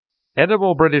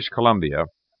Edible British Columbia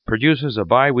produces a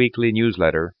bi-weekly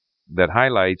newsletter that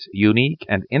highlights unique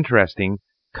and interesting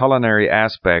culinary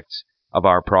aspects of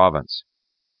our province.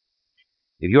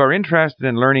 If you are interested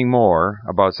in learning more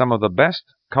about some of the best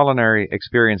culinary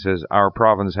experiences our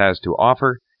province has to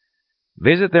offer,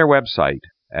 visit their website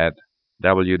at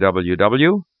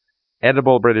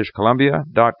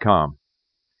www.ediblebritishcolumbia.com.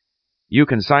 You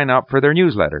can sign up for their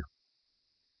newsletter.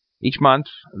 Each month,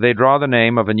 they draw the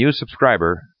name of a new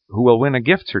subscriber who will win a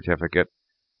gift certificate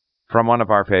from one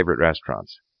of our favorite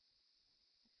restaurants.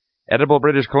 Edible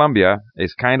British Columbia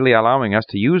is kindly allowing us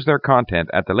to use their content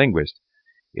at The Linguist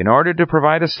in order to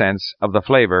provide a sense of the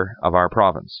flavor of our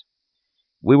province.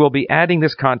 We will be adding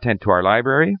this content to our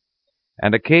library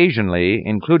and occasionally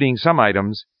including some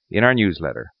items in our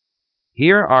newsletter.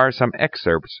 Here are some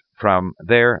excerpts from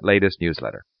their latest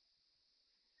newsletter.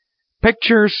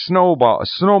 Picture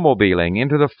snowmobiling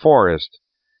into the forest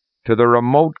to the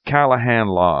remote Callahan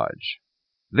Lodge.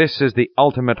 This is the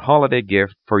ultimate holiday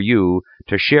gift for you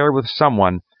to share with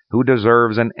someone who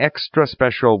deserves an extra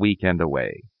special weekend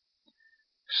away.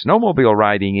 Snowmobile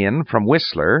riding in from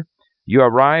Whistler, you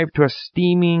arrive to a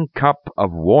steaming cup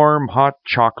of warm hot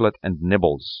chocolate and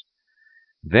nibbles.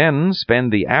 Then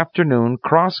spend the afternoon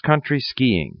cross-country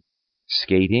skiing,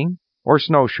 skating, or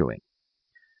snowshoeing.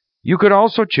 You could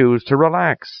also choose to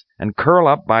relax and curl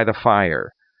up by the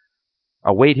fire,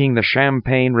 awaiting the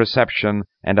champagne reception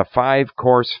and a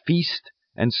 5-course feast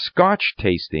and scotch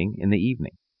tasting in the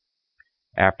evening.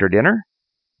 After dinner,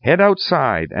 head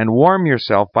outside and warm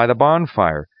yourself by the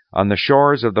bonfire on the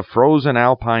shores of the frozen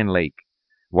alpine lake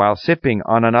while sipping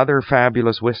on another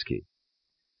fabulous whiskey.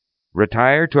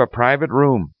 Retire to a private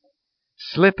room,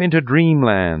 slip into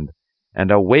dreamland, and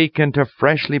awaken to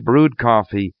freshly brewed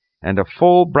coffee and a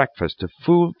full breakfast to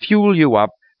fuel you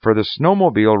up for the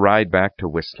snowmobile ride back to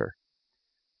Whistler.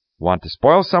 Want to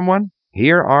spoil someone?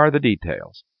 Here are the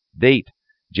details. Date,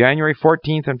 January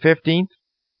 14th and 15th,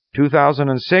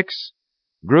 2006.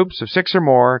 Groups of 6 or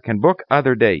more can book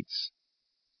other dates.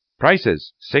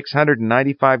 Prices,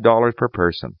 $695 per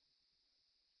person.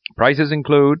 Price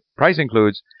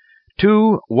includes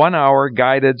 2 one-hour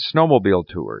guided snowmobile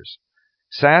tours,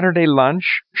 Saturday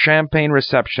lunch, champagne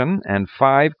reception, and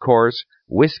 5-course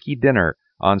whiskey dinner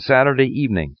on Saturday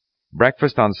evening,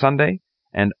 breakfast on Sunday,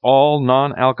 and all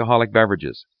non-alcoholic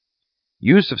beverages.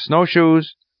 Use of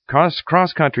snowshoes,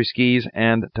 cross-country skis,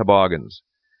 and toboggans.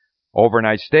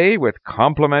 Overnight stay with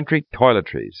complimentary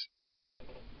toiletries.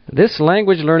 This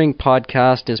language learning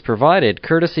podcast is provided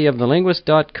courtesy of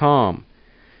thelinguist.com.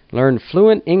 Learn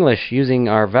fluent English using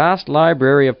our vast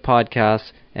library of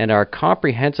podcasts and our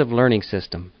comprehensive learning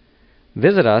system.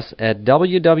 Visit us at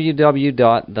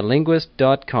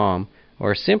www.thelinguist.com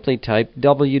or simply type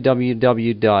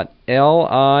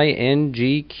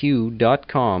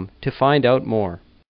www.lingq.com to find out more.